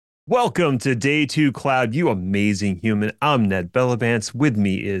Welcome to Day 2 Cloud, you amazing human. I'm Ned Bellavance. With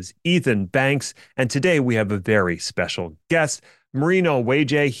me is Ethan Banks. And today we have a very special guest, Marino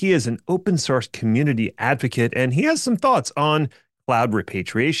Wayjay. He is an open source community advocate, and he has some thoughts on cloud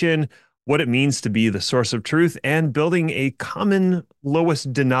repatriation, what it means to be the source of truth, and building a common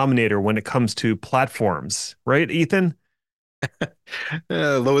lowest denominator when it comes to platforms. Right, Ethan?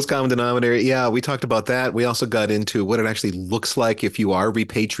 Lowest common denominator. Yeah, we talked about that. We also got into what it actually looks like if you are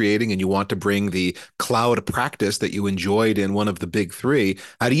repatriating and you want to bring the cloud practice that you enjoyed in one of the big three.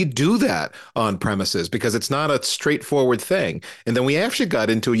 How do you do that on premises? Because it's not a straightforward thing. And then we actually got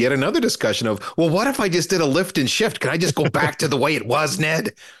into yet another discussion of, well, what if I just did a lift and shift? Can I just go back to the way it was,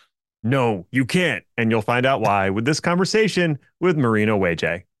 Ned? No, you can't. And you'll find out why with this conversation with Marino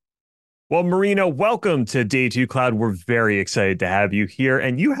Wayjay. Well, Marino, welcome to Day 2 Cloud. We're very excited to have you here,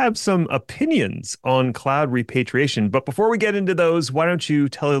 and you have some opinions on cloud repatriation. But before we get into those, why don't you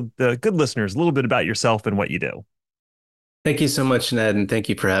tell the good listeners a little bit about yourself and what you do? Thank you so much, Ned, and thank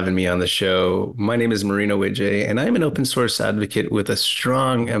you for having me on the show. My name is Marino Wayjay, and I'm an open source advocate with a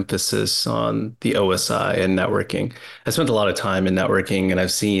strong emphasis on the OSI and networking. I spent a lot of time in networking, and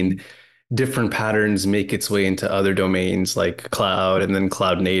I've seen different patterns make its way into other domains like cloud and then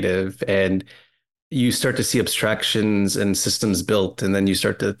cloud native. And you start to see abstractions and systems built, and then you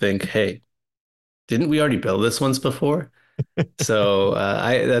start to think, hey, didn't we already build this once before? So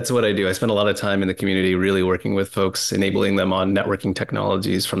that's what I do. I spend a lot of time in the community really working with folks, enabling them on networking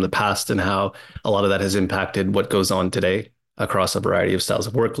technologies from the past and how a lot of that has impacted what goes on today across a variety of styles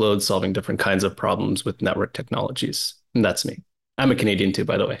of workloads, solving different kinds of problems with network technologies. And that's me. I'm a Canadian too,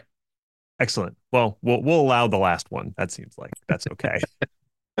 by the way. Excellent. Well, we'll allow the last one. That seems like that's okay.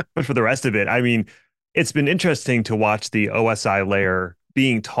 But for the rest of it, I mean, it's been interesting to watch the OSI layer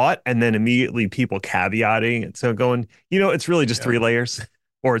being taught and then immediately people caveating and so going, it's really just Yeah. 3 layers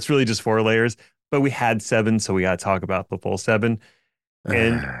or it's really just 4 layers, but we had seven, so we got to talk about the full seven.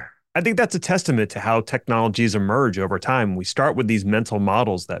 And I think that's a testament to how technologies emerge over time. We start with these mental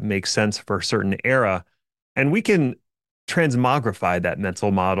models that make sense for a certain era, and we can transmogrify that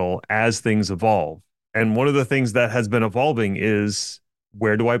mental model as things evolve. And one of the things that has been evolving is,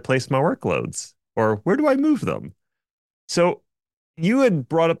 where do I place my workloads or where do I move them? So you had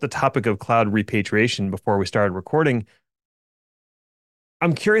brought up the topic of cloud repatriation before we started recording.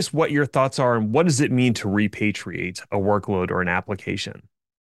 I'm curious what your thoughts are and what does it mean to repatriate a workload or an application?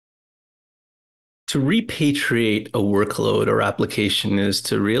 To repatriate a workload or application is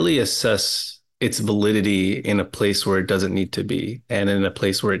to really assess its validity in a place where it doesn't need to be and in a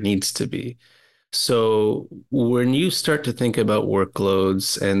place where it needs to be. So when you start to think about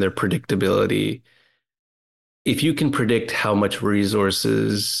workloads and their predictability, if you can predict how much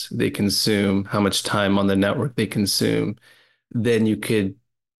resources they consume, how much time on the network they consume, then you could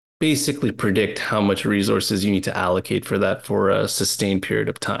basically predict how much resources you need to allocate for that for a sustained period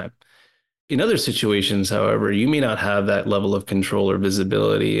of time. In other situations, however, you may not have that level of control or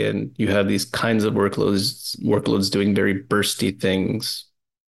visibility, and you have these kinds of workloads doing very bursty things.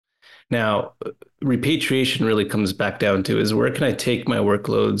 Now, repatriation really comes back down to is where can I take my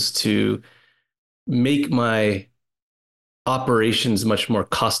workloads to make my operations much more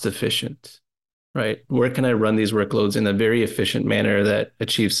cost efficient, right? Where can I run these workloads in a very efficient manner that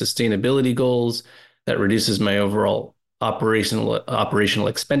achieves sustainability goals, that reduces my overall operational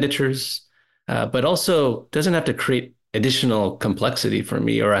expenditures, but also doesn't have to create additional complexity for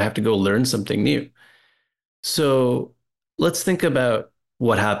me or I have to go learn something new. So let's think about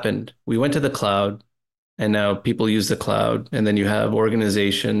what happened. We went to the cloud and now people use the cloud. And then you have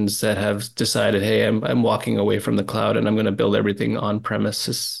organizations that have decided, hey, I'm walking away from the cloud and I'm going to build everything on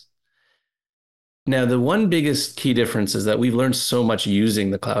premises. Now, the one biggest key difference is that we've learned so much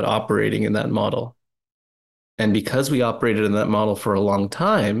using the cloud operating in that model. And because we operated in that model for a long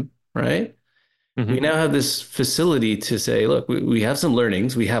time, right? We Mm-hmm. now have this facility to say, look, we have some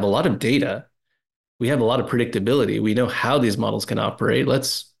learnings, we have a lot of data, we have a lot of predictability, we know how these models can operate.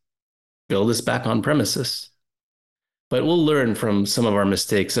 Let's build this back on premises. But we'll learn from some of our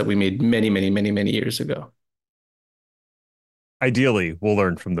mistakes that we made many, many, many, many years ago. Ideally, we'll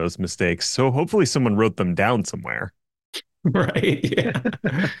learn from those mistakes. So hopefully someone wrote them down somewhere. Right? Yeah.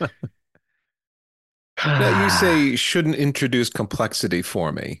 Now, you say shouldn't introduce complexity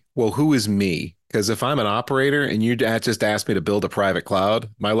for me. Well, who is me? Because if I'm an operator and you just asked me to build a private cloud,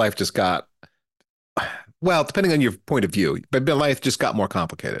 my life just got, well, depending on your point of view, but my life just got more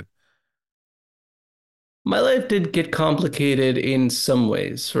complicated. My life did get complicated in some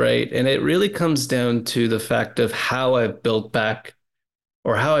ways, right? And it really comes down to the fact of how I've built back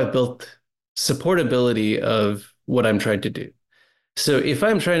or how I've built supportability of what I'm trying to do. So if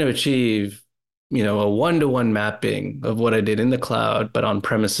I'm trying to achieve, a one-to-one mapping of what I did in the cloud, but on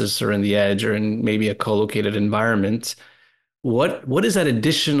premises or in the edge or in maybe a co-located environment, what is that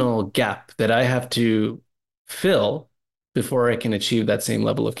additional gap that I have to fill before I can achieve that same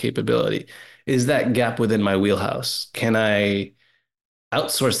level of capability? Is that gap within my wheelhouse? Can I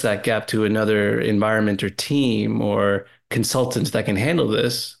outsource that gap to another environment or team or consultant that can handle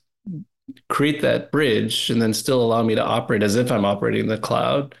this, create that bridge, and then still allow me to operate as if I'm operating in the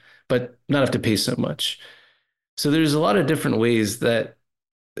cloud, but not have to pay so much? So there's a lot of different ways that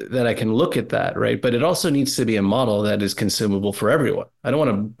I can look at that, right? But it also needs to be a model that is consumable for everyone. I don't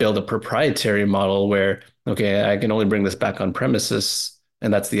want to build a proprietary model where, okay, I can only bring this back on premises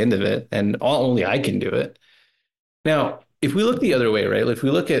and that's the end of it, and only I can do it. Now, if we look the other way, right? If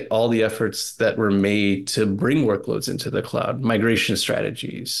we look at all the efforts that were made to bring workloads into the cloud, migration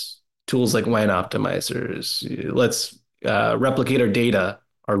strategies, tools like WAN optimizers, let's replicate our data,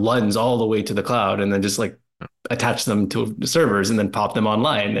 our LUNs all the way to the cloud, and then just like attach them to servers and then pop them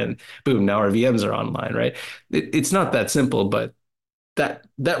online, and boom, now our VMs are online, right? It's not that simple, but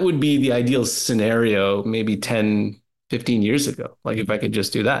that would be the ideal scenario maybe 10, 15 years ago. Like if I could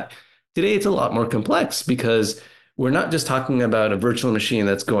just do that. Today, it's a lot more complex because we're not just talking about a virtual machine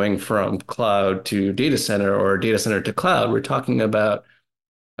that's going from cloud to data center or data center to cloud. We're talking about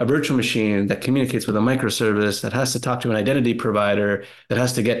a virtual machine that communicates with a microservice that has to talk to an identity provider, that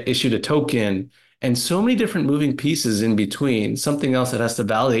has to get issued a token, and so many different moving pieces in between, something else that has to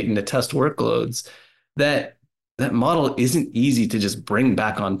validate and to test workloads, that that model isn't easy to just bring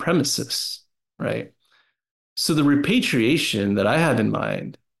back on premises, right? So the repatriation that I have in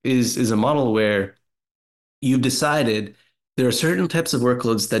mind is a model where you've decided there are certain types of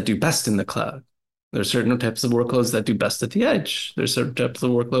workloads that do best in the cloud. There are certain types of workloads that do best at the edge. There's certain types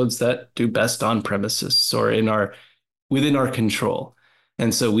of workloads that do best on premises or within our control.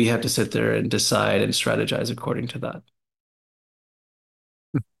 And so we have to sit there and decide and strategize according to that.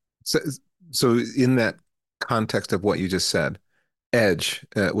 So, so in that context of what you just said, Edge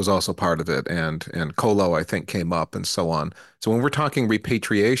was also part of it, and Colo, I think, came up, and so on. So when we're talking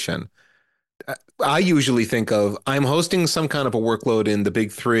repatriation, I usually think of I'm hosting some kind of a workload in the big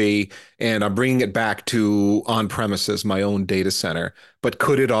three, and I'm bringing it back to on premises, my own data center. But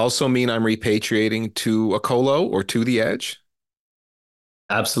could it also mean I'm repatriating to a colo or to the edge?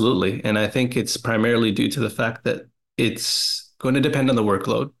 Absolutely. And I think it's primarily due to the fact that it's going to depend on the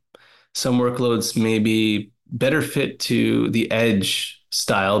workload. Some workloads may be better fit to the edge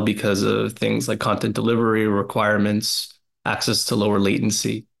style because of things like content delivery requirements, access to lower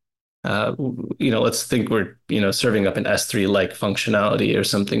latency. Uh, let's think we're, serving up an S3 like functionality or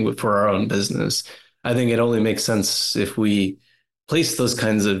something for our own business. I think it only makes sense if we place those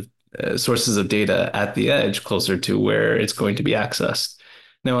kinds of sources of data at the edge closer to where it's going to be accessed.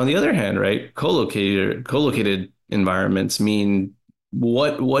 Now, on the other hand, right, co-located environments mean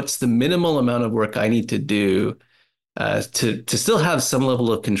what's the minimal amount of work I need to do to still have some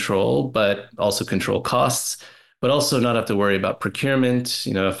level of control, but also control costs, but also not have to worry about procurement.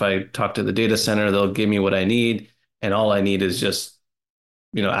 If I talk to the data center, they'll give me what I need, and all I need is just,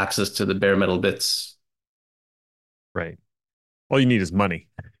 access to the bare metal bits. Right. All you need is money.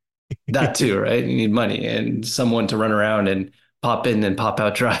 That too, right? You need money and someone to run around and pop in and pop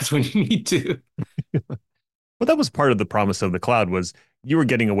out drives when you need to. Well, that was part of the promise of the cloud was you were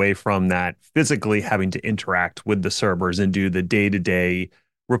getting away from that physically having to interact with the servers and do the day-to-day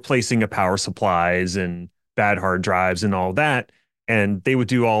replacing of power supplies and bad hard drives and all that. And they would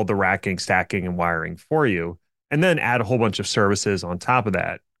do all the racking, stacking, and wiring for you, and then add a whole bunch of services on top of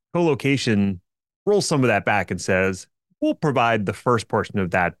that. Colocation rolls some of that back and says, we'll provide the first portion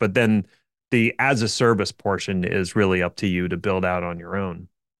of that, but then the as a service portion is really up to you to build out on your own.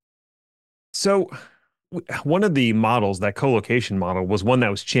 So one of the models, that co-location model, was one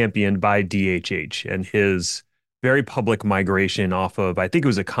that was championed by DHH and his very public migration off of, I think it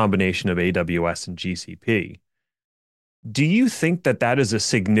was a combination of AWS and GCP. Do you think that that is a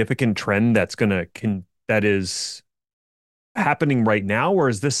significant trend that is happening right now, or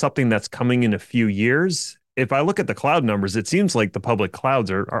is this something that's coming in a few years? If I look at the cloud numbers, it seems like the public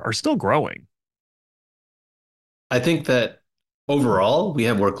clouds are still growing. I think that overall, we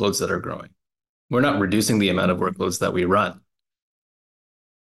have workloads that are growing. We're not reducing the amount of workloads that we run.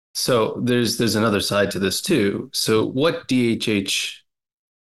 So there's another side to this too. So what DHH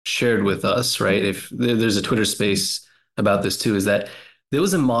shared with us, right? If there's a Twitter space about this too, is that there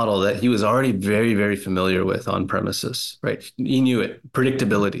was a model that he was already very, very familiar with on premises, right? He knew it,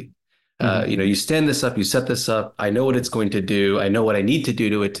 predictability. You stand this up, you set this up. I know what it's going to do. I know what I need to do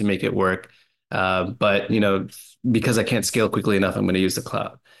to it to make it work. But because I can't scale quickly enough, I'm going to use the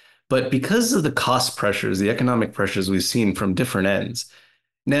cloud. But because of the cost pressures, the economic pressures we've seen from different ends,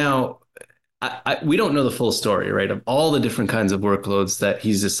 now we don't know the full story, right? Of all the different kinds of workloads that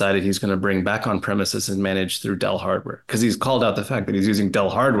he's decided he's going to bring back on premises and manage through Dell hardware. Because he's called out the fact that he's using Dell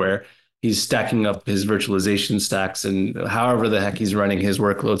hardware. He's stacking up his virtualization stacks and however the heck he's running his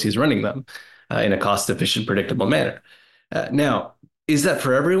workloads, he's running them in a cost efficient, predictable manner. Now, is that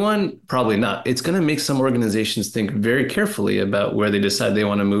for everyone? Probably not. It's going to make some organizations think very carefully about where they decide they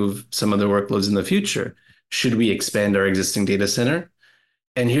want to move some of their workloads in the future. Should we expand our existing data center?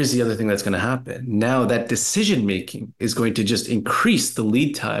 And here's the other thing that's going to happen. Now that decision making is going to just increase the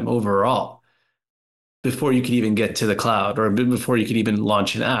lead time overall before you could even get to the cloud or before you could even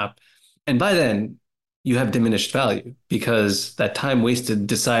launch an app. And by then, you have diminished value because that time wasted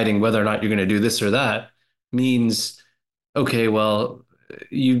deciding whether or not you're going to do this or that means, okay, well,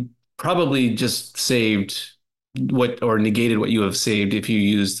 you probably just saved what or negated what you have saved if you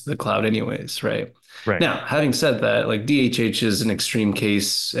used the cloud anyways, right? Right. Now, having said that, like DHH is an extreme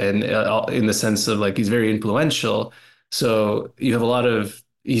case, and in the sense of like he's very influential. So you have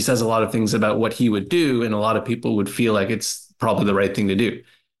he says a lot of things about what he would do, and a lot of people would feel like it's probably the right thing to do.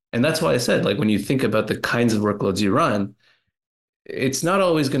 And that's why I said, like, when you think about the kinds of workloads you run, it's not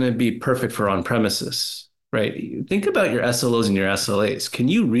always going to be perfect for on premises, right? Think about your SLOs and your SLAs. Can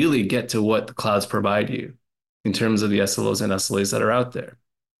you really get to what the clouds provide you in terms of the SLOs and SLAs that are out there?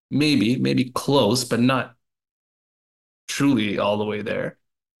 Maybe close, but not truly all the way there,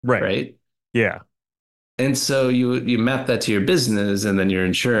 Right. right? Yeah. And so you map that to your business and then your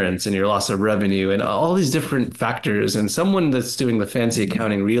insurance and your loss of revenue and all these different factors. And someone that's doing the fancy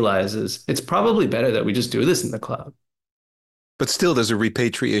accounting realizes it's probably better that we just do this in the cloud. But still, there's a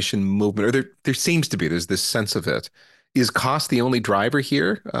repatriation movement, or there seems to be. There's this sense of it. Is cost the only driver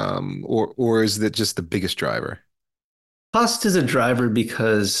here, or is that just the biggest driver? Cost is a driver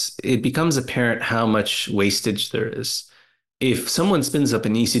because it becomes apparent how much wastage there is. If someone spins up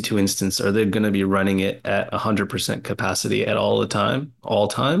an EC2 instance, are they going to be running it at 100% capacity at all the time, all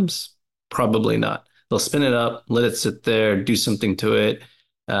times? Probably not. They'll spin it up, let it sit there, do something to it.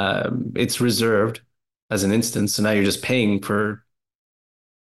 It's reserved as an instance. So now you're just paying for,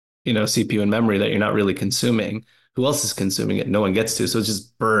 CPU and memory that you're not really consuming. Who else is consuming it? No one gets to. So it's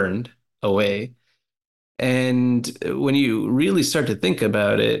just burned away. And when you really start to think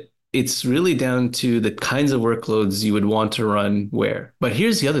about it, it's really down to the kinds of workloads you would want to run where. But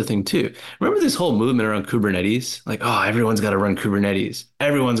here's the other thing too. Remember this whole movement around Kubernetes? Like, oh, everyone's got to run Kubernetes.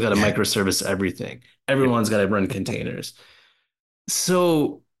 Everyone's got to microservice everything. Yep. Everyone's got to run containers.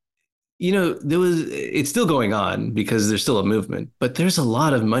 So, it's still going on because there's still a movement, but there's a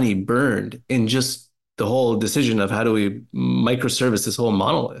lot of money burned in just the whole decision of how do we microservice this whole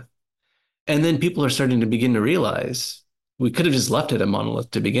monolith. And then people are starting to begin to realize we could have just left it a monolith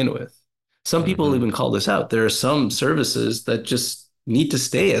to begin with. Some people Mhm. even call this out. There are some services that just need to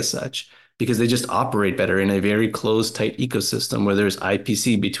stay as such because they just operate better in a very closed, tight ecosystem where there's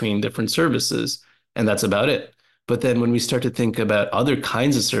IPC between different services, and that's about it. But then when we start to think about other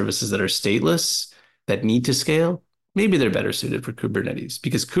kinds of services that are stateless, that need to scale, maybe they're better suited for Kubernetes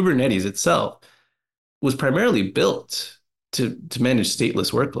because Kubernetes itself was primarily built to manage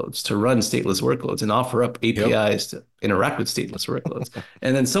stateless workloads, to run stateless workloads and offer up Yep. APIs to interact with stateless workloads.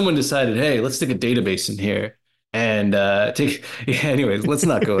 And then someone decided, hey, let's stick a database in here and take. Yeah, anyways, let's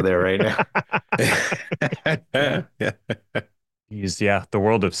not go there right now. Yeah. Geez, yeah, the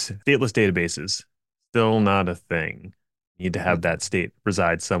world of stateless databases still not a thing. You need to have that state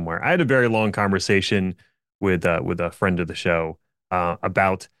reside somewhere. I had a very long conversation with a friend of the show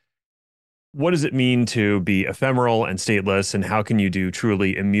about what does it mean to be ephemeral and stateless, and how can you do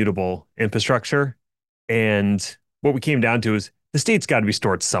truly immutable infrastructure? And what we came down to is the state's got to be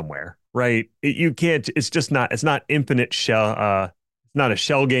stored somewhere, right? You can't. It's just not. It's not infinite shell. It's not a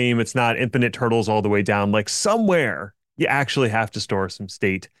shell game. It's not infinite turtles all the way down. Like somewhere, you actually have to store some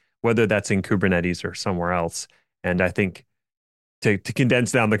state, whether that's in Kubernetes or somewhere else. And I think to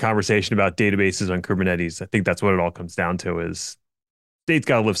condense down the conversation about databases on Kubernetes, I think that's what it all comes down to: is state's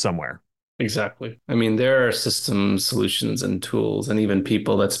got to live somewhere. Exactly. I mean, there are system solutions and tools and even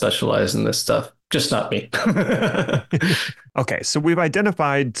people that specialize in this stuff, just not me. Okay, so we've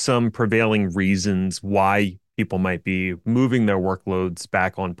identified some prevailing reasons why people might be moving their workloads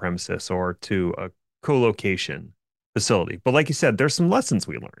back on premises or to a co-location facility. But like you said, there's some lessons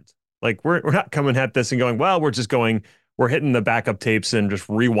we learned. Like we're not coming at this and going, well, we're hitting the backup tapes and just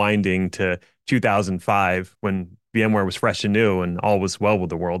rewinding to 2005 when VMware was fresh and new and all was well with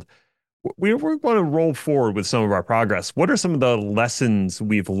the world. we want to roll forward with some of our progress. What are some of the lessons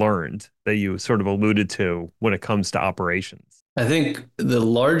we've learned that you sort of alluded to when it comes to operations? I think the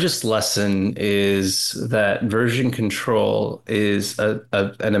largest lesson is that version control is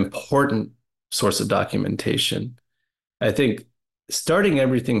an important source of documentation. I think starting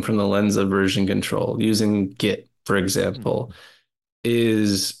everything from the lens of version control, using Git, for example,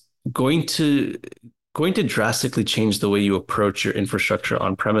 is going to going to drastically change the way you approach your infrastructure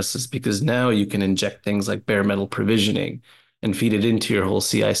on premises because now you can inject things like bare metal provisioning and feed it into your whole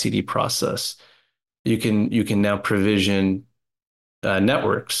CI/CD process. You can now provision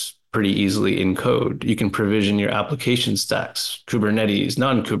networks pretty easily in code. You can provision your application stacks, Kubernetes,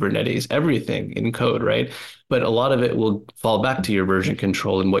 non-Kubernetes, everything in code, right? But a lot of it will fall back to your version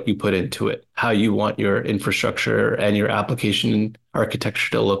control and what you put into it, how you want your infrastructure and your application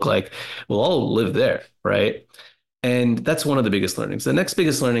architecture to look like will all live there, right? And that's one of the biggest learnings. The next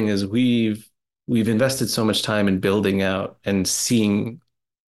biggest learning is we've invested so much time in building out and seeing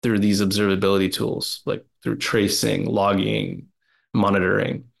through these observability tools, like through tracing, logging,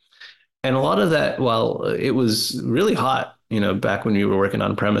 monitoring. And a lot of that, while it was really hot, back when we were working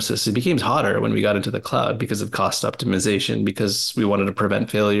on premises, it became hotter when we got into the cloud because of cost optimization, because we wanted to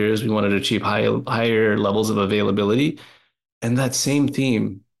prevent failures, we wanted to achieve higher levels of availability. And that same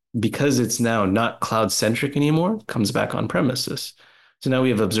theme, because it's now not cloud centric anymore, comes back on premises. So now we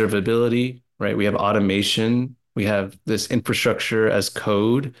have observability, right? We have automation, we have this infrastructure as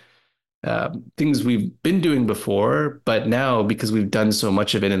code, things we've been doing before, but now because we've done so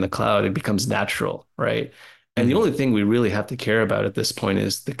much of it in the cloud, it becomes natural, right? And the Mhm. only thing we really have to care about at this point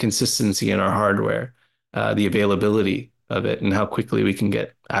is the consistency in our hardware, the availability of it, and how quickly we can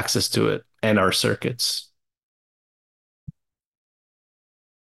get access to it and our circuits.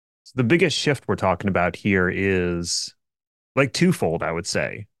 So the biggest shift we're talking about here is like twofold, I would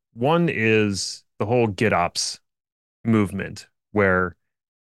say. One is the whole GitOps movement, where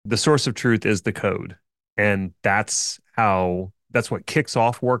the source of truth is the code. And that's what kicks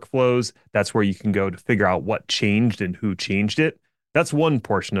off workflows. That's where you can go to figure out what changed and who changed it. That's one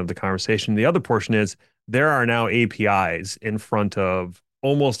portion of the conversation. The other portion is there are now APIs in front of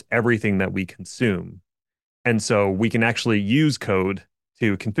almost everything that we consume. And so we can actually use code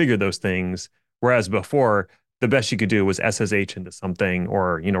to configure those things. Whereas before, the best you could do was SSH into something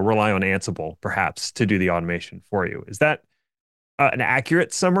or, rely on Ansible perhaps to do the automation for you. Is that an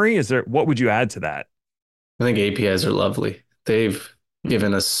accurate summary? What would you add to that? I think APIs are lovely. They've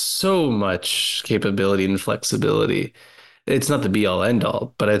given us so much capability and flexibility. It's not the be all end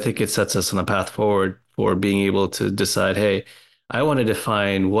all, but I think it sets us on a path forward for being able to decide, hey, I want to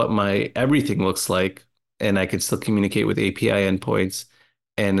define what my everything looks like, and I can still communicate with API endpoints,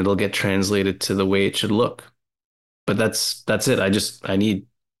 and it'll get translated to the way it should look. But that's it. I need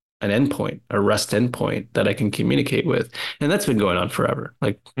an endpoint, a REST endpoint that I can communicate with. And that's been going on forever.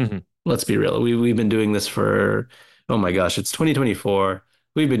 Like, Mhm. let's be real. We've been doing this for, oh my gosh, it's 2024.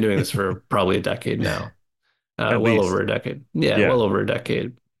 We've been doing this for probably a decade now. At Well least. over a decade. Yeah, Yeah. well over a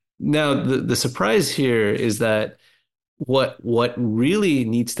decade. Now, the surprise here is that what really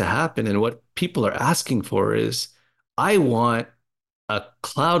needs to happen and what people are asking for is I want a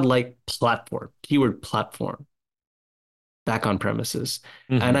cloud-like platform, keyword platform, back on premises.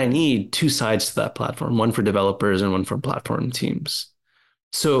 And Hmm. I need two sides to that platform, one for developers and one for platform teams.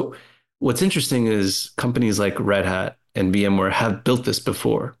 So what's interesting is companies like Red Hat and VMware have built this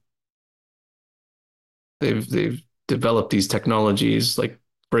before. They've developed these technologies, like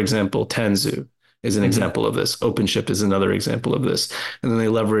for example, Tanzu is an Hmm. example of this. OpenShift is another example of this. And then they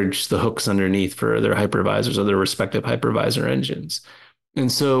leverage the hooks underneath for their hypervisors or their respective hypervisor engines.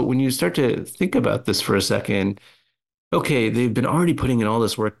 And so when you start to think about this for a second, okay, they've been already putting in all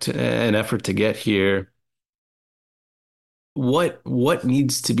this and effort to get here. What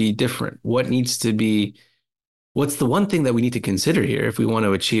needs to be different? What's the one thing that we need to consider here if we want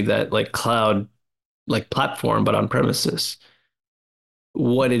to achieve that like cloud like platform but on premises?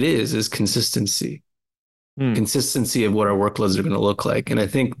 What it is consistency. Mm. Consistency of what our workloads are going to look like. And I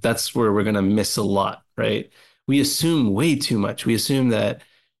think that's where we're going to miss a lot, right? We assume way too much. We assume that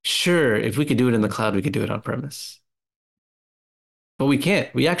sure, if we could do it in the cloud, we could do it on premise. But we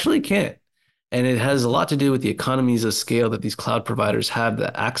can't. We actually can't. And it has a lot to do with the economies of scale that these cloud providers have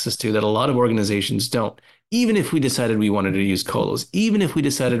the access to that a lot of organizations don't. Even if we decided we wanted to use colos, even if we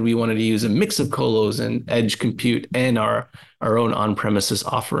decided we wanted to use a mix of colos and edge compute and our own on-premises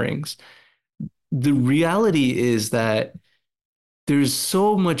offerings, the reality is that there's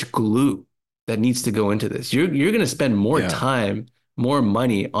so much glue that needs to go into this. You're going to spend more Yeah. time, more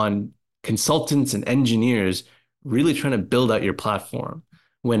money on consultants and engineers really trying to build out your platform.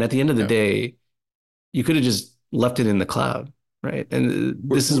 when at the end of the Yeah. day, you could have just left it in the cloud, right? And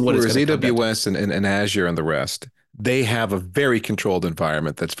this is what it's Whereas going to come down to. AWS and Azure and the rest, they have a very controlled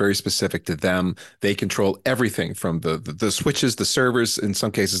environment that's very specific to them. They control everything from the switches, the servers. In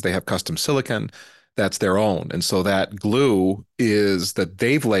some cases, they have custom silicon that's their own. And so that glue is that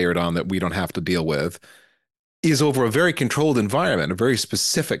they've layered on that we don't have to deal with is over a very controlled environment, a very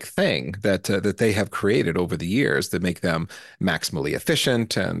specific thing that they have created over the years that make them maximally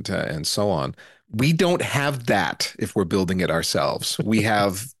efficient and so on. We don't have that if we're building it ourselves. We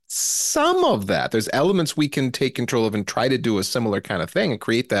have some of that. There's elements we can take control of and try to do a similar kind of thing and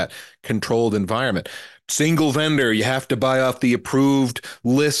create that controlled environment. Single vendor, you have to buy off the approved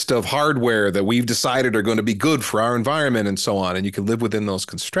list of hardware that we've decided are going to be good for our environment and so on. And you can live within those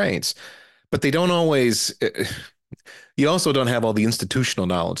constraints, but they don't always. You also don't have all the institutional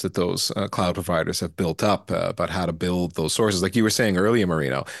knowledge that those cloud providers have built up about how to build those sources. Like you were saying earlier,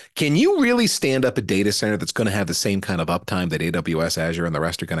 Marino, can you really stand up a data center that's going to have the same kind of uptime that AWS, Azure, and the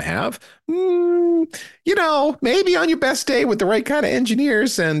rest are going to have? Maybe on your best day with the right kind of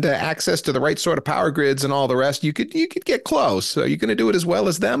engineers and access to the right sort of power grids and all the rest, you could get close. Are you going to do it as well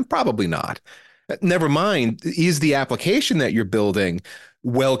as them? Probably not. Never mind, is the application that you're building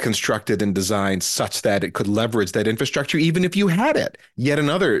well constructed and designed such that it could leverage that infrastructure, even if you had it? Yet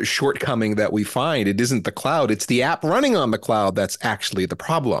another shortcoming that we find, it isn't the cloud, it's the app running on the cloud that's actually the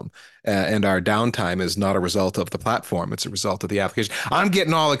problem. And our downtime is not a result of the platform, it's a result of the application. I'm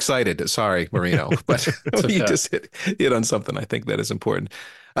getting all excited. Sorry, Marino, but Okay. you just hit on something I think that is important.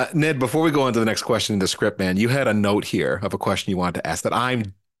 Ned, before we go on to the next question in the script, man, you had a note here of a question you wanted to ask that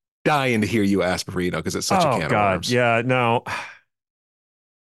I'm dying to hear you ask, Marino, because it's such a Oh can of God. worms. Yeah, no.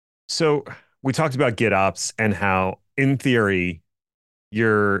 So we talked about GitOps and how, in theory,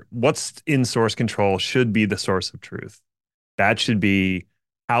 your what's in source control should be the source of truth. That should be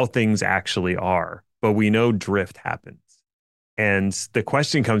how things actually are. But we know drift happens. And the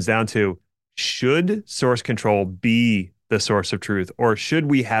question comes down to, should source control be the source of truth, or should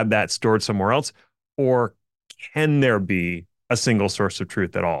we have that stored somewhere else? Or can there be a single source of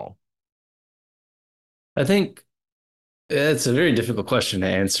truth at all? I think it's a very difficult question to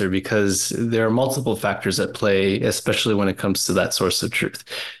answer because there are multiple factors at play, especially when it comes to that source of truth.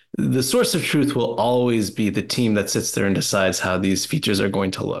 The source of truth will always be the team that sits there and decides how these features are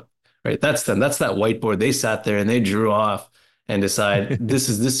going to look, right? That's them. That's that whiteboard. They sat there and they drew off and decide this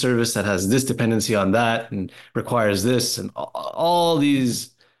is this service that has this dependency on that and requires this and all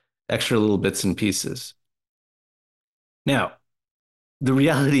these extra little bits and pieces. Now, the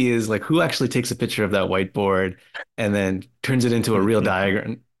reality is like who actually takes a picture of that whiteboard and then turns it into a real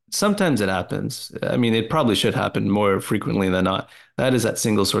diagram? Sometimes it happens. I mean, it probably should happen more frequently than not. That is that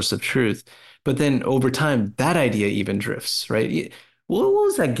single source of truth. But then over time, that idea even drifts, right? What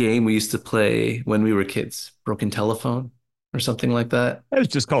was that game we used to play when we were kids? Broken Telephone or something like that? It was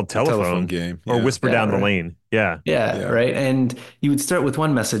just called The telephone telephone game. or Yeah. whisper Yeah, down the right. lane. Yeah. Yeah, Yeah. right. And you would start with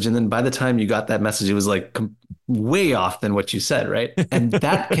one message, and then by the time you got that message, it was like way off than what you said, right? And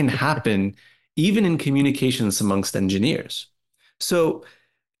that can happen even in communications amongst engineers. So,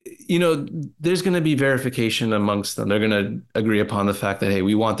 there's going to be verification amongst them. They're going to agree upon the fact that, hey,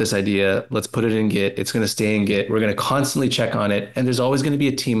 we want this idea. Let's put it in Git. It's going to stay in Git. We're going to constantly check on it. And there's always going to be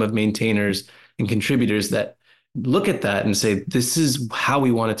a team of maintainers and contributors that look at that and say, this is how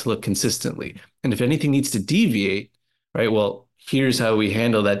we want it to look consistently. And if anything needs to deviate, right, well, here's how we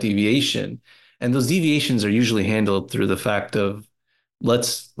handle that deviation. And those deviations are usually handled through the fact of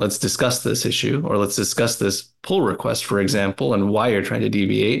let's discuss this issue, or let's discuss this pull request, for example, and why you're trying to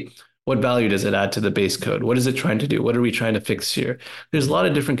deviate. What value does it add to the base code? What is it trying to do? What are we trying to fix here? There's a lot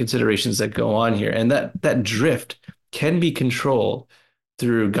of different considerations that go on here, and that drift can be controlled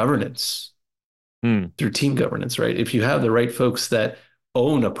through governance, Hmm. through team governance, right? If you have the right folks that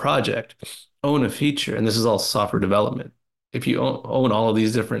own a project, own a feature, and this is all software development. If you own all of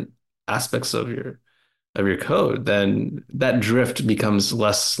these different aspects of your code, then that drift becomes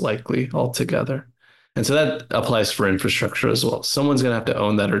less likely altogether. And so that applies for infrastructure as well. Someone's going to have to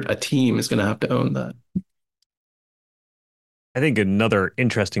own that, or a team is going to have to own that. I think another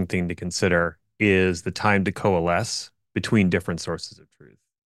interesting thing to consider is the time to coalesce between different sources of truth.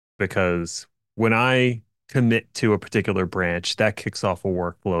 Because when I commit to a particular branch, that kicks off a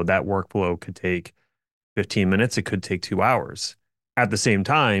workflow. That workflow could take 15 minutes, it could take 2 hours. At the same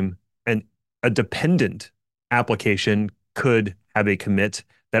time, a dependent application could have a commit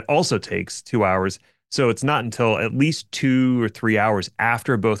that also takes 2 hours. So it's not until at least 2 or 3 hours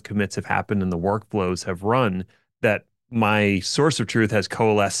after both commits have happened and the workflows have run that my source of truth has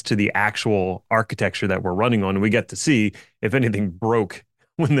coalesced to the actual architecture that we're running on. And we get to see if anything broke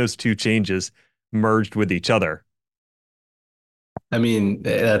when those two changes merged with each other. I mean,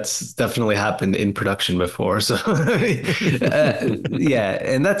 that's definitely happened in production before. So, yeah,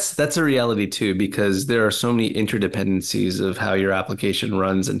 and that's a reality too, because there are so many interdependencies of how your application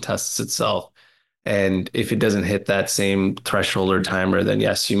runs and tests itself. And if it doesn't hit that same threshold or timer, then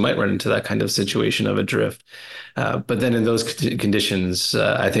yes, you might run into that kind of situation of a drift. But then in those conditions,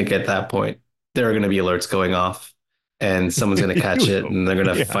 I think at that point, there are going to be alerts going off and someone's going to You catch would it hope. and they're going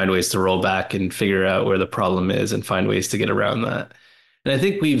to Yeah. find ways to roll back and figure out where the problem is and find ways to get around that. And I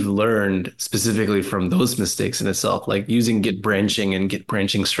think we've learned specifically from those mistakes in itself, like using Git branching and Git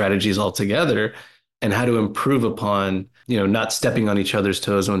branching strategies altogether, and how to improve upon, not stepping on each other's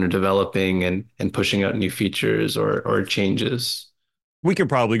toes when they're developing and pushing out new features or changes. We could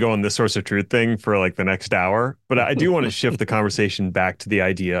probably go on this source of truth thing for like the next hour, but I do want to shift the conversation back to the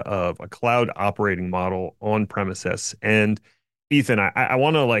idea of a cloud operating model on premises. And Ethan, I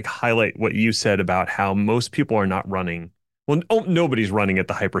want to like highlight what you said about how most people are not running. Well, nobody's running at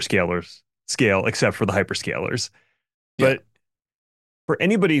the hyperscalers scale except for the hyperscalers. Yeah. But for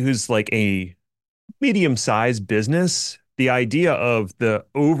anybody who's like a medium-sized business, the idea of the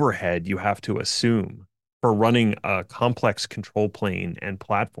overhead you have to assume for running a complex control plane and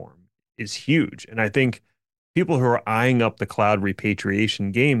platform is huge. And I think people who are eyeing up the cloud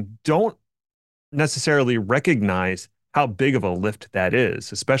repatriation game don't necessarily recognize how big of a lift that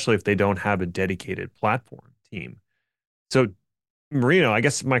is, especially if they don't have a dedicated platform team. So, Marino, I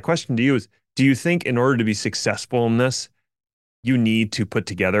guess my question to you is, do you think in order to be successful in this, you need to put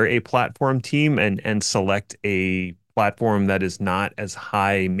together a platform team and select a platform that is not as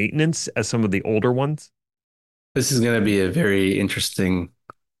high maintenance as some of the older ones? This is going to be a very interesting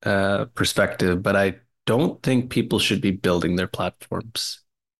perspective, but I don't think people should be building their platforms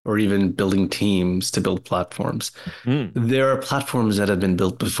or even building teams to build platforms. Mm. There are platforms that have been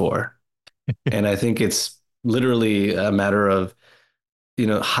built before, and I think it's literally a matter of,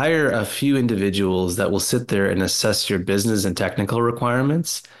 hire a few individuals that will sit there and assess your business and technical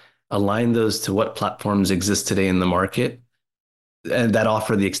requirements, align those to what platforms exist today in the market, and that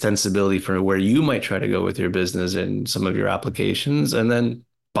offer the extensibility for where you might try to go with your business and some of your applications, and then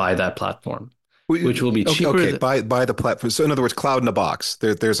buy that platform, which will be Okay, cheaper. okay. Buy the platform. So in other words, cloud in a box.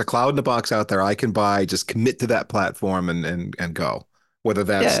 There's a cloud in a box out there I can buy, just commit to that platform and go. Whether it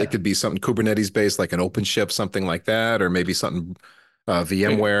Yeah. could be something Kubernetes based, like an OpenShift, something like that, or maybe something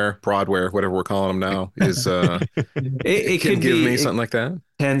VMware, Broadware, whatever we're calling them now, is It can could give me be something like that.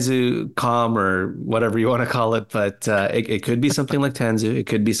 Tanzu Com or whatever you want to call it, but it could be something like Tanzu. It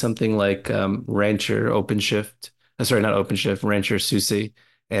could be something like Rancher OpenShift. Sorry, not OpenShift, Rancher SUSE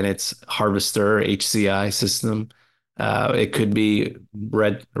and its Harvester HCI system. It could be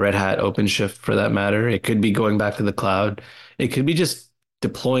Red Hat OpenShift for that matter. It could be going back to the cloud. It could be just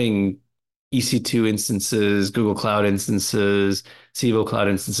deploying EC2 instances, Google Cloud instances, Civo Cloud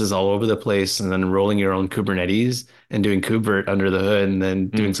instances all over the place, and then rolling your own Kubernetes and doing KubeVirt under the hood, and then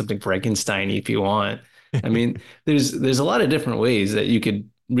doing Mm. something Frankenstein if you want. I mean, there's a lot of different ways that you could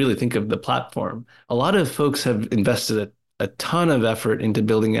really think of the platform. A lot of folks have invested a ton of effort into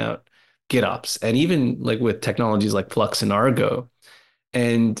building out GitOps, and even like with technologies like Flux and Argo,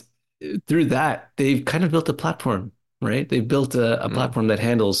 and through that, they've kind of built a platform, right? They've built a Mm. platform that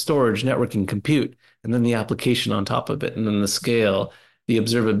handles storage, networking, compute, and then the application on top of it, and then the scale, the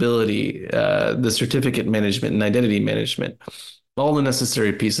observability, the certificate management and identity management, all the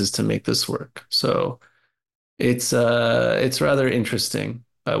necessary pieces to make this work. So it's rather interesting,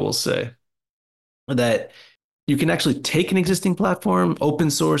 I will say, that you can actually take an existing platform, open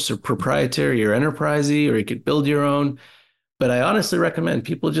source or proprietary or enterprisey, or you could build your own. But I honestly recommend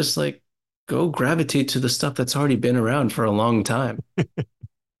people just like go gravitate to the stuff that's already been around for a long time.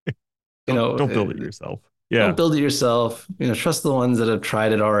 You know, Don't build it yourself. don't Yeah. build it yourself. Trust the ones that have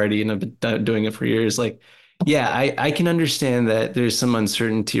tried it already and have been doing it for years. Like, yeah, I can understand that there's some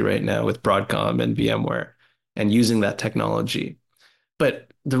uncertainty right now with Broadcom and VMware and using that technology. But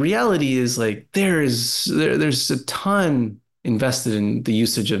the reality is like there's a ton invested in the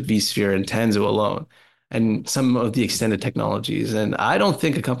usage of vSphere and Tanzu alone and some of the extended technologies. And I don't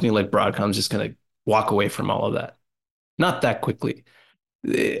think a company like Broadcom is just going to walk away from all of that. Not that quickly.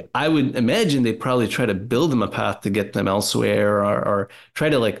 I would imagine they probably try to build them a path to get them elsewhere or try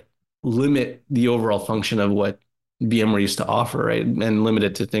to like limit the overall function of what VMware used to offer, right? And limit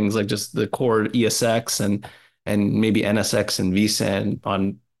it to things like just the core ESX and maybe NSX and vSAN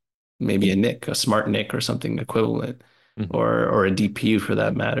on maybe a NIC, a smart NIC or something equivalent, Mhm. or a DPU for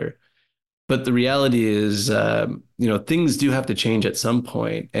that matter. But the reality is, things do have to change at some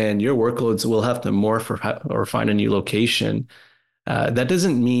point, and your workloads will have to morph or find a new location. That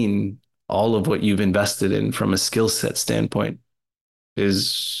doesn't mean all of what you've invested in from a skill set standpoint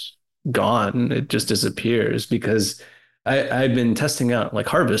is gone. It just disappears because I've been testing out like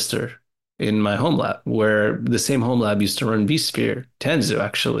Harvester in my home lab, where the same home lab used to run vSphere, Tanzu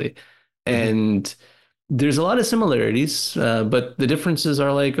actually. Mhm. And there's a lot of similarities, but the differences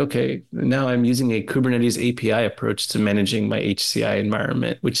are like, okay, now I'm using a Kubernetes API approach to managing my HCI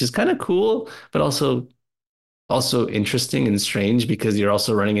environment, which is kind of cool, but also interesting and strange because you're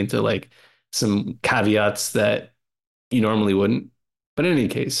also running into like some caveats that you normally wouldn't. But in any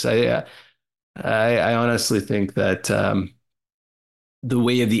case, I honestly think that the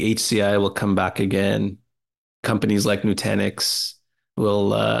way of the HCI will come back again. Companies like Nutanix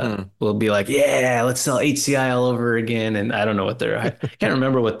Hmm. will be like, yeah, let's sell HCI all over again. And I don't know what their I can't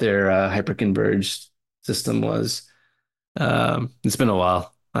remember what their hyperconverged system was. It's been a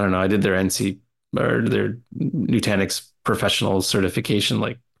while. I don't know. I did their NC or their Nutanix professional certification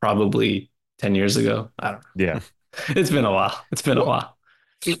like probably 10 years ago. I don't know. Yeah. It's been a while. It's been a Well, while.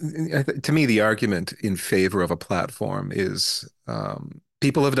 to me, the argument in favor of a platform is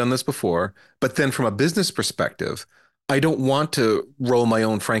people have done this before, but then from a business perspective, I don't want to roll my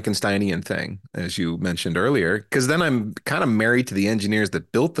own Frankensteinian thing, as you mentioned earlier, because then I'm kind of married to the engineers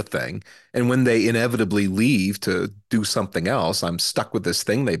that built the thing. And when they inevitably leave to do something else, I'm stuck with this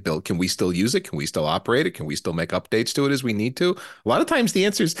thing they built. Can we still use it? Can we still operate it? Can we still make updates to it as we need to? A lot of times the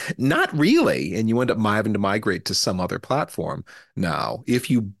answer is not really. And you end up having to migrate to some other platform. Now, if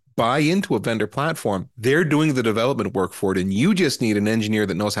you buy into a vendor platform, they're doing the development work for it, and you just need an engineer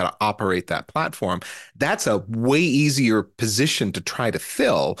that knows how to operate that platform. That's a way easier position to try to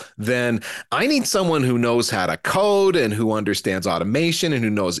fill than I need someone who knows how to code and who understands automation and who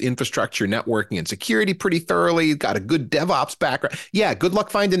knows infrastructure, networking, and security pretty thoroughly, got a good DevOps background. Yeah, good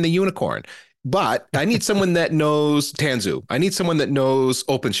luck finding the unicorn. But I need someone that knows Tanzu. I need someone that knows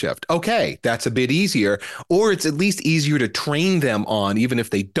OpenShift. Okay, that's a bit easier, or it's at least easier to train them on, even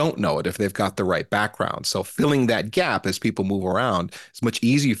if they don't know it, if they've got the right background. So filling that gap as people move around is much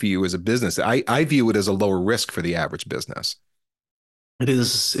easier for you as a business. I view it as a lower risk for the average business. It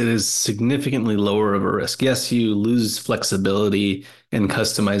is significantly lower of a risk. Yes, you lose flexibility and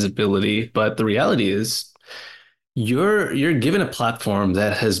customizability, but the reality is you're given a platform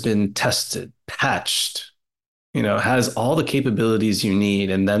that has been tested, patched, has all the capabilities you need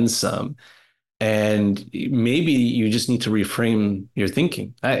and then some. And maybe you just need to reframe your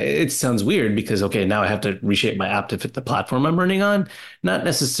thinking. It sounds weird because, okay, now I have to reshape my app to fit the platform I'm running on. Not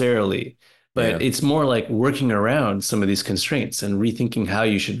necessarily, but Yeah. it's more like working around some of these constraints and rethinking how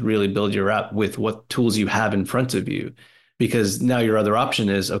you should really build your app with what tools you have in front of you. Because now your other option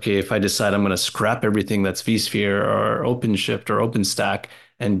is, okay, if I decide I'm going to scrap everything that's vSphere or OpenShift or OpenStack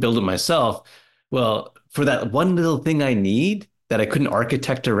and build it myself, well, for that one little thing I need, that I couldn't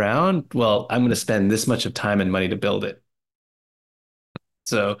architect around, well, I'm going to spend this much of time and money to build it.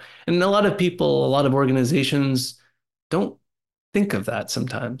 So, and a lot of people, a lot of organizations don't think of that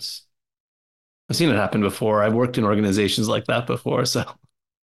sometimes. I've seen it happen before. I've worked in organizations like that before. So,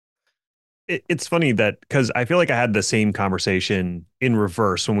 It's funny that because I feel like I had the same conversation in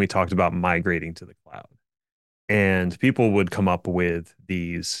reverse when we talked about migrating to the cloud. And people would come up with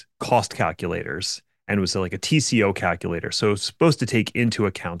these cost calculators and it was like a TCO calculator. So it's supposed to take into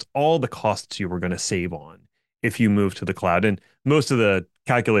account all the costs you were going to save on if you move to the cloud. And most of the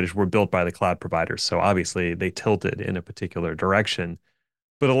calculators were built by the cloud providers. So obviously they tilted in a particular direction.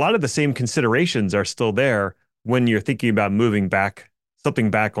 But a lot of the same considerations are still there when you're thinking about moving back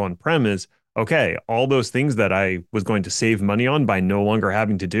something back on prem is okay, all those things that I was going to save money on by no longer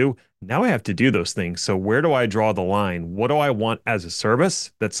having to do, now I have to do those things. So where do I draw the line? What do I want as a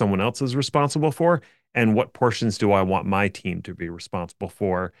service that someone else is responsible for? And what portions do I want my team to be responsible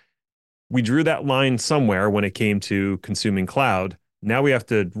for? We drew that line somewhere when it came to consuming cloud. Now we have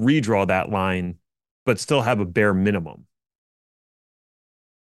to redraw that line, but still have a bare minimum.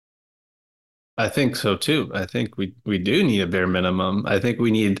 I think so too. I think we do need a bare minimum. I think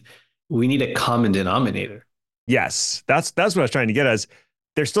we need a common denominator. Yes, that's what I was trying to get as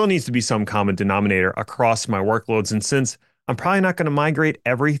there still needs to be some common denominator across my workloads. And since I'm probably not going to migrate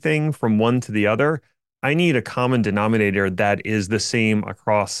everything from one to the other, I need a common denominator that is the same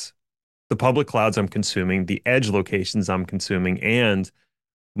across the public clouds I'm consuming, the edge locations I'm consuming, and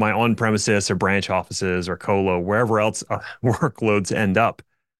my on-premises or branch offices or colo, wherever else workloads end up.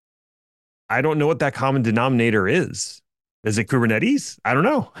 I don't know what that common denominator is. Is it Kubernetes? I don't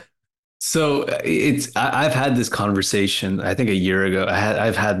know. So I've had this conversation, I think a year ago.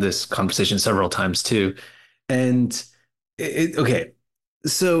 I've had this conversation several times too. And okay.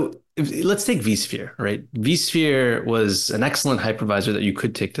 So let's take vSphere, right? vSphere was an excellent hypervisor that you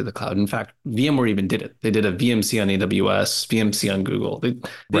could take to the cloud. In fact, VMware even did it. They did a VMC on AWS, VMC on Google. They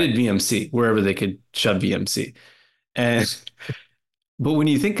Right. did VMC wherever they could shove VMC. And but when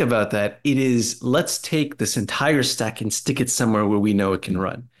you think about that, it is let's take this entire stack and stick it somewhere where we know it can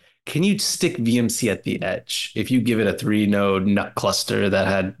run. Can you stick VMC at the edge if you give it a 3 node nut cluster that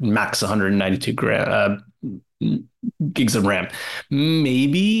had max 192 gigs of RAM?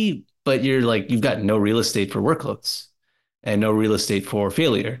 Maybe, but you're like, you've got no real estate for workloads and no real estate for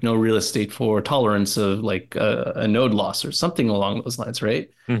failure, no real estate for tolerance of like a node loss or something along those lines,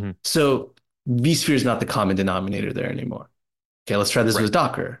 right? Hmm. So vSphere is not the common denominator there anymore. Okay, let's try this Right. with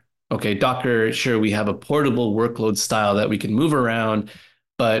Docker. Okay, Docker, sure, we have a portable workload style that we can move around,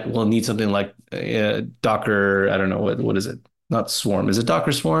 but we'll need something like Docker. I don't know what is it? Not Swarm. Is it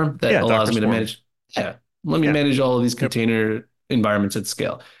Docker Swarm that Yeah, Docker allows me to Swarm. manage? Yeah, let me Yeah. manage all of these Yep. container environments at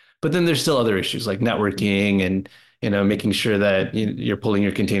scale. But then there's still other issues like networking and making sure that you're pulling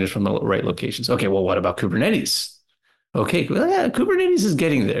your containers from the right locations. Okay, well, what about Kubernetes? Okay, well, yeah, Kubernetes is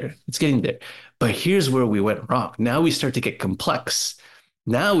getting there. It's getting there. But here's where we went wrong. Now we start to get complex.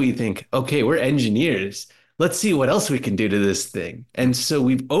 Now we think, okay, we're engineers. Let's see what else we can do to this thing. And so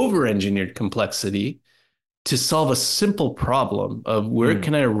we've over-engineered complexity to solve a simple problem of where Mm.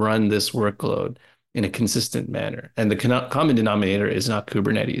 can I run this workload in a consistent manner? And the common denominator is not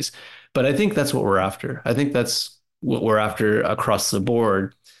Kubernetes. But I think that's what we're after. I think that's what we're after across the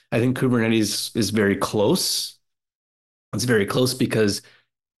board. I think Kubernetes is very close. It's very close because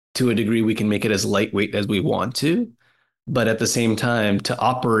to a degree we can make it as lightweight as we want to, but at the same time to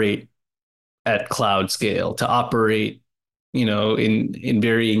operate at cloud scale, to operate, in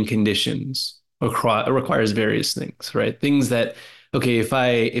varying conditions requires various things, right? Things that okay,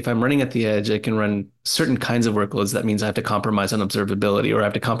 if I'm running at the edge, I can run certain kinds of workloads. That means I have to compromise on observability, or I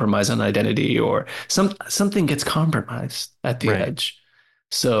have to compromise on identity, or something gets compromised at the Right. edge.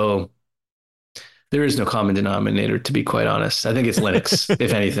 So there is no common denominator, to be quite honest. I think it's Linux,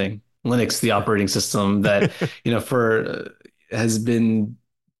 if anything. Linux, the operating system that, for has been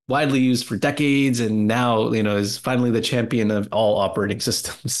widely used for decades and now, is finally the champion of all operating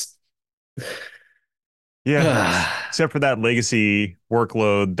systems. Yeah. Yeah. Except for that legacy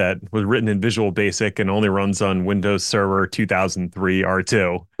workload that was written in Visual Basic and only runs on Windows Server 2003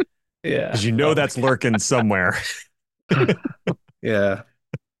 R2, because you know Oh that's lurking somewhere. my. Yeah.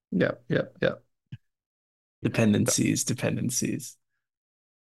 Yep. Yep. Yep. Dependencies.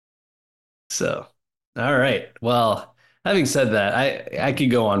 So, all right. Well, having said that, I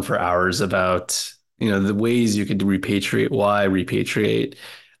could go on for hours about, the ways you could repatriate, why repatriate.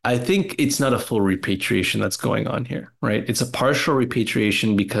 I think it's not a full repatriation that's going on here, right? It's a partial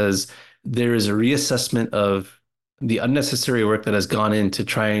repatriation because there is a reassessment of the unnecessary work that has gone in to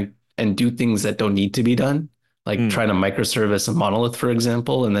try and do things that don't need to be done, like Mm. trying to microservice a monolith, for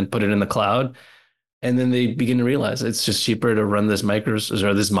example, and then put it in the cloud. And then they begin to realize it's just cheaper to run this micros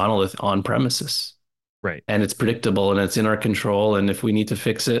or this monolith on premises. Right. And it's predictable and it's in our control. And if we need to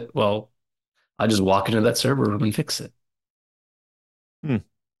fix it, well, I just walk into that server room and fix it. Mm.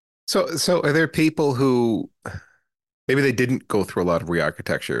 So are there people who maybe they didn't go through a lot of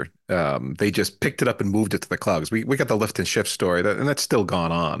re-architecture? They just picked it up and moved it to the cloud. 'Cause we got the lift and shift story, and that's still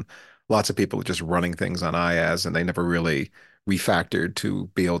gone on. Lots of people are just running things on IaaS, and they never really refactored to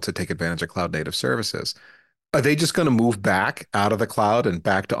be able to take advantage of cloud native services. Are they just going to move back out of the cloud and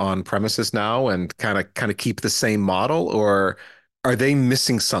back to on premises now and kind of keep the same model, or are they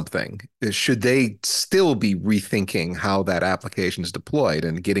missing something? Should they still be rethinking how that application is deployed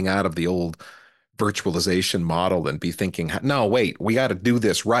and getting out of the old virtualization model and be thinking, no, wait, we got to do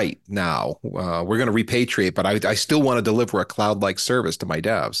this right now. We're going to repatriate, but I still want to deliver a cloud-like service to my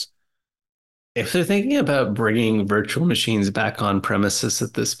devs. If they're thinking about bringing virtual machines back on premises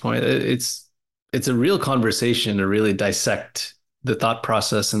at this point, it's a real conversation to really dissect the thought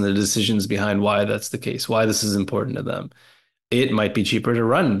process and the decisions behind why that's the case, why this is important to them. It might be cheaper to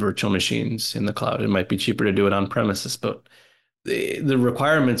run virtual machines in the cloud. It might be cheaper to do it on premises, but the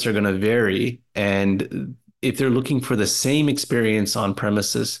requirements are going to vary. And if they're looking for the same experience on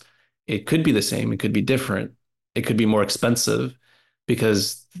premises, it could be the same, it could be different, it could be more expensive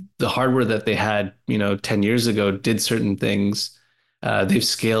because the hardware that they had, 10 years ago did certain things. They've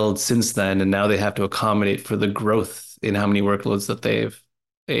scaled since then, and now they have to accommodate for the growth in how many workloads that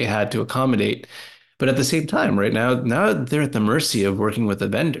they had to accommodate. But at the same time, right now they're at the mercy of working with a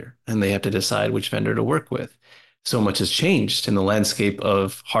vendor, and they have to decide which vendor to work with. So much has changed in the landscape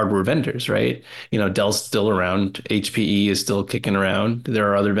of hardware vendors, right? Dell's still around, HPE is still kicking around. There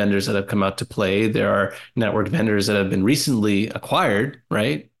are other vendors that have come out to play. There are network vendors that have been recently acquired,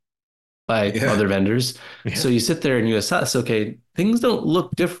 right? by Yeah. other vendors. So Yeah. you sit there and you assess, okay, things don't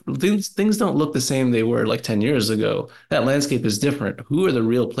look different. Things don't look the same they were like 10 years ago. That landscape is different. Who are the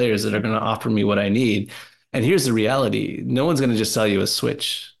real players that are going to offer me what I need? And here's the reality. No one's going to just sell you a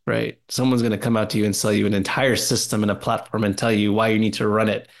switch, right? Someone's going to come out to you and sell you an entire system and a platform and tell you why you need to run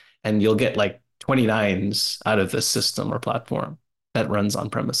it. And you'll get like 29s out of this system or platform that runs on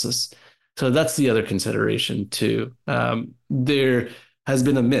premises. So that's the other consideration too. There has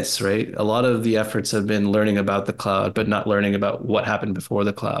been a miss, right? A lot of the efforts have been learning about the cloud, but not learning about what happened before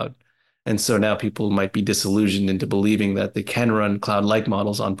the cloud. And so now people might be disillusioned into believing that they can run cloud-like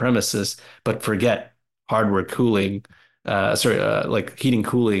models on premises, but forget hardware cooling, like heating,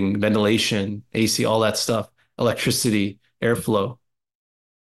 cooling, ventilation, AC, all that stuff, electricity, airflow.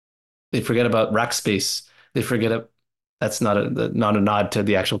 They forget about rack space. They forget that's not a nod to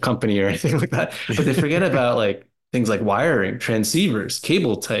the actual company or anything like that, but they forget about like things like wiring, transceivers,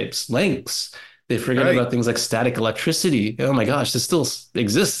 cable types, lengths. They forget Right. about things like static electricity. Oh my gosh, this still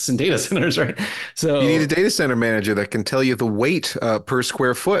exists in data centers, right? You need a So data center manager that can tell you the weight per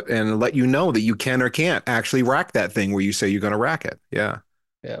square foot and let you know that you can or can't actually rack that thing where you say you're going to rack it. Yeah.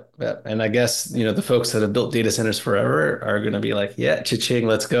 yeah, yeah. And I guess, the folks that have built data centers forever are going to be like, yeah, cha-ching,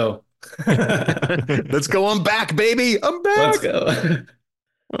 let's go. Let's go. I'm back, baby. I'm Let's back. go.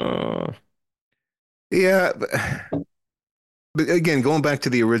 Uh, yeah. But again, going back to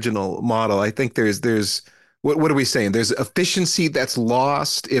the original model, I think there's what are we saying? There's efficiency that's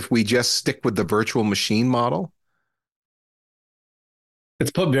lost if we just stick with the virtual machine model.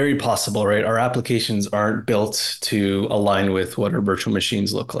 It's very possible, right? Our applications aren't built to align with what our virtual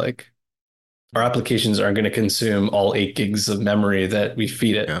machines look like. Our applications aren't going to consume all 8 gigs of memory that we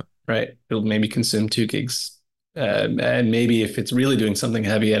feed it, Yeah. right? It'll maybe consume 2 gigs. And maybe if it's really doing something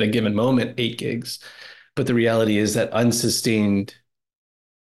heavy at a given moment, 8 gigs. But the reality is that unsustained,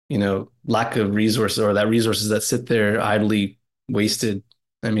 lack of resources or that resources that sit there idly wasted.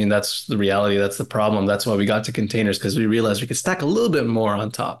 I mean, that's the reality. That's the problem. That's why we got to containers because we realized we could stack a little bit more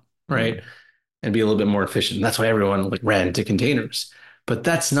on top, right? Mm. And be a little bit more efficient. And that's why everyone like ran to containers. But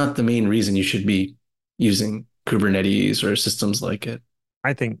that's not the main reason you should be using Kubernetes or systems like it.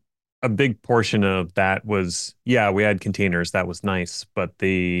 I think a big portion of that was, yeah, we had containers. That was nice. But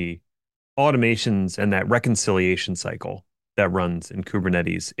the automations and that reconciliation cycle that runs in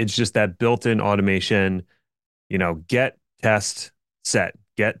Kubernetes, it's just that built-in automation, get, test, set,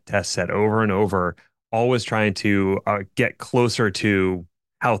 get, test, set over and over, always trying to get closer to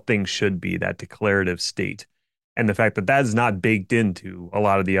how things should be, that declarative state. And the fact that that is not baked into a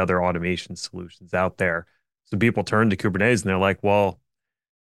lot of the other automation solutions out there. So people turn to Kubernetes and they're like, well,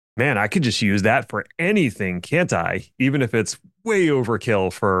 man, I could just use that for anything, can't I? Even if it's way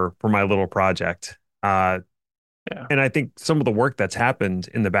overkill for my little project. Yeah. And I think some of the work that's happened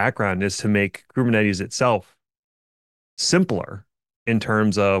in the background is to make Kubernetes itself simpler in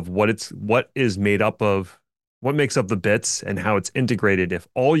terms of what is made up of what makes up the bits and how it's integrated. If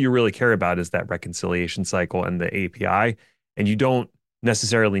all you really care about is that reconciliation cycle and the API, and you don't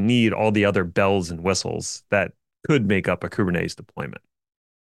necessarily need all the other bells and whistles that could make up a Kubernetes deployment.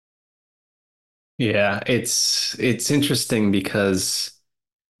 Yeah, it's interesting because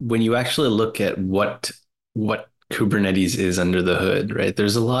when you actually look at what Kubernetes is under the hood, right?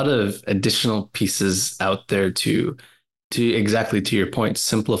 There's a lot of additional pieces out there to exactly to your point,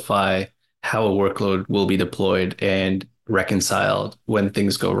 simplify how a workload will be deployed and reconciled when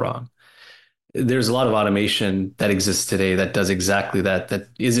things go wrong. There's a lot of automation that exists today that does exactly that, that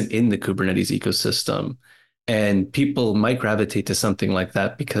isn't in the Kubernetes ecosystem. And people might gravitate to something like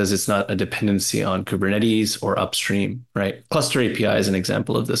that because it's not a dependency on Kubernetes or upstream, right? Cluster API is an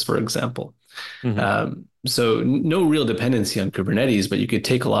example of this, for example. Mhm. So no real dependency on Kubernetes, but you could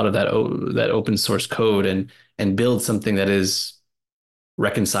take a lot of that open source code and build something that is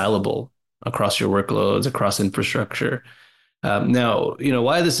reconcilable across your workloads, across infrastructure. Now,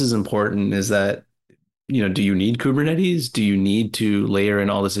 why this is important is that, do you need Kubernetes? Do you need to layer in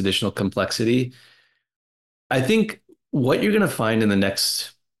all this additional complexity? I think what you're going to find in the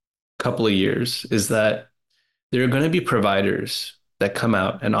next couple of years is that there are going to be providers that come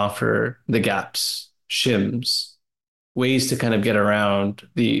out and offer the gaps, shims, ways to kind of get around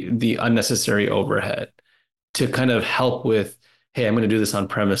the unnecessary overhead to kind of help with, hey, I'm going to do this on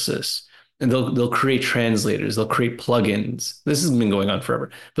premises. And they'll create translators, they'll create plugins. This has been going on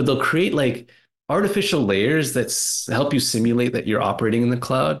forever, but they'll create like artificial layers that help you simulate that you're operating in the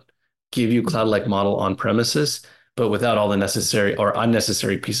cloud, give you cloud-like model on premises, but without all the necessary or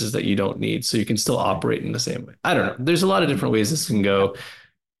unnecessary pieces that you don't need. So you can still operate in the same way. I don't know. There's a lot of different ways this can go.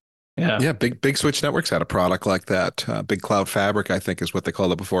 Yeah. Yeah, Big Switch Networks had a product like that. Big Cloud Fabric, I think, is what they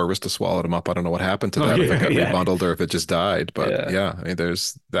called it before. Arista swallowed them up. I don't know what happened to Oh, that, if it yeah, got yeah, rebundled or if it just died. But yeah. yeah, I mean,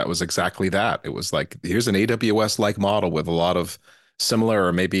 that was exactly that. It was like, here's an AWS-like model with a lot of similar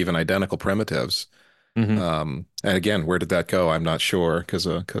or maybe even identical primitives. Hmm. And again, where did that go? I'm not sure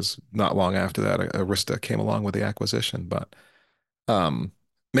because not long after that, Arista came along with the acquisition. But um,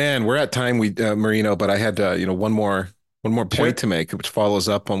 man, we're at time, Marino. But I had one more point Sure. to make, which follows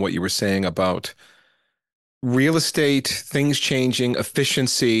up on what you were saying about real estate, things changing,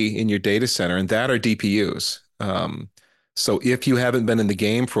 efficiency in your data center, and that are DPUs. So if you haven't been in the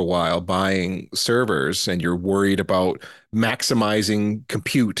game for a while buying servers and you're worried about maximizing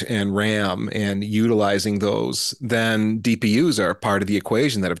compute and RAM and utilizing those, then DPUs are part of the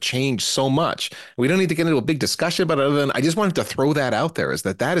equation that have changed so much. We don't need to get into a big discussion, but other than I just wanted to throw that out there, is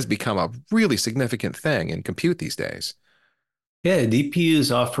that has become a really significant thing in compute these days. Yeah,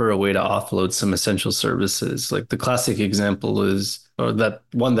 DPUs offer a way to offload some essential services. Like the classic example is, or that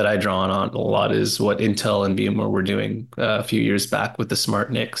one that I draw on a lot is what Intel and VMware were doing a few years back with the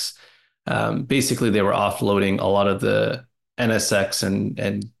smart NICs. Basically, they were offloading a lot of the NSX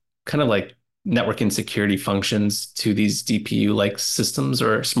and kind of like network insecurity functions to these DPU-like systems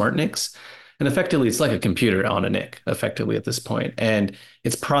or smart NICs. And effectively, it's like a computer on a NIC, effectively at this point. And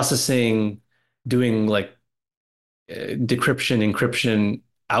it's processing, doing like decryption, encryption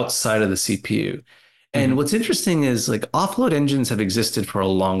outside of the CPU. And Mhm. what's interesting is like offload engines have existed for a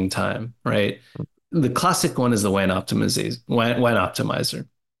long time, right? The classic one is the WAN optimizer.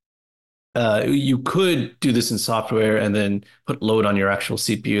 You could do this in software and then put load on your actual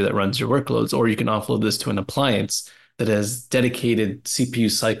CPU that runs your workloads, or you can offload this to an appliance that has dedicated CPU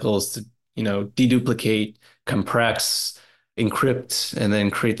cycles to, deduplicate, compress, encrypt, and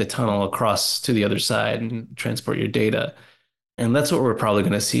then create the tunnel across to the other side and transport your data. And that's what we're probably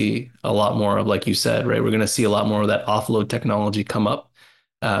going to see a lot more of, like you said, right? We're going to see a lot more of that offload technology come up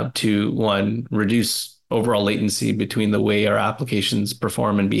to one, reduce overall latency between the way our applications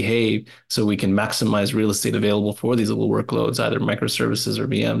perform and behave so we can maximize real estate available for these little workloads, either microservices or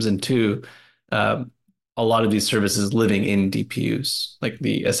VMs. And two, um, a lot of these services living in DPUs, like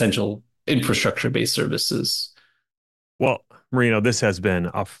the essential infrastructure-based services. Well, Marino, this has been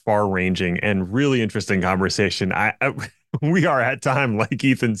a far-ranging and really interesting conversation. We are at time, like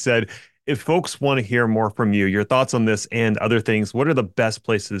Ethan said. If folks want to hear more from you, your thoughts on this and other things, what are the best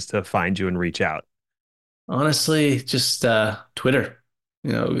places to find you and reach out? Honestly, just Twitter,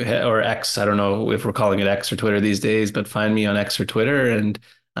 or X. I don't know if we're calling it X or Twitter these days, but find me on X or Twitter, and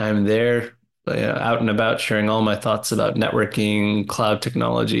I'm there, out and about, sharing all my thoughts about networking, cloud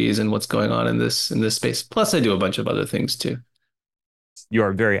technologies, and what's going on in this space. Plus, I do a bunch of other things too. You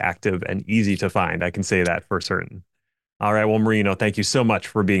are very active and easy to find. I can say that for certain. All right. Well, Marino, thank you so much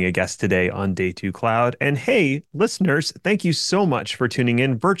for being a guest today on Day 2 Cloud. And hey, listeners, thank you so much for tuning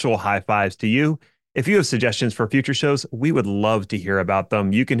in. Virtual high fives to you. If you have suggestions for future shows, we would love to hear about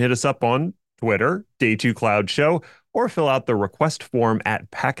them. You can hit us up on Twitter, Day 2 Cloud Show, or fill out the request form at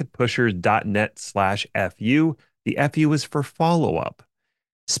packetpushers.net/FU. The FU is for follow up.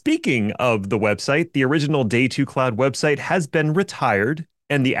 Speaking of the website, the original Day 2 Cloud website has been retired,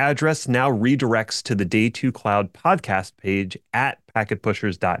 and the address now redirects to the Day 2 Cloud podcast page at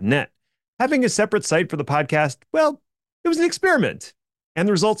packetpushers.net. Having a separate site for the podcast, well, it was an experiment. And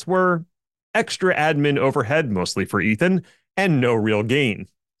the results were extra admin overhead, mostly for Ethan, and no real gain.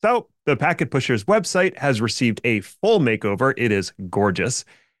 So the Packet Pushers website has received a full makeover. It is gorgeous.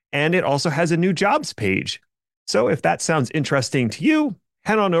 And it also has a new jobs page. So if that sounds interesting to you,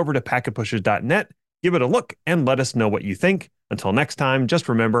 head on over to packetpushers.net, give it a look, and let us know what you think. Until next time, just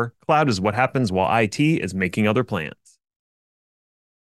remember, cloud is what happens while IT is making other plans.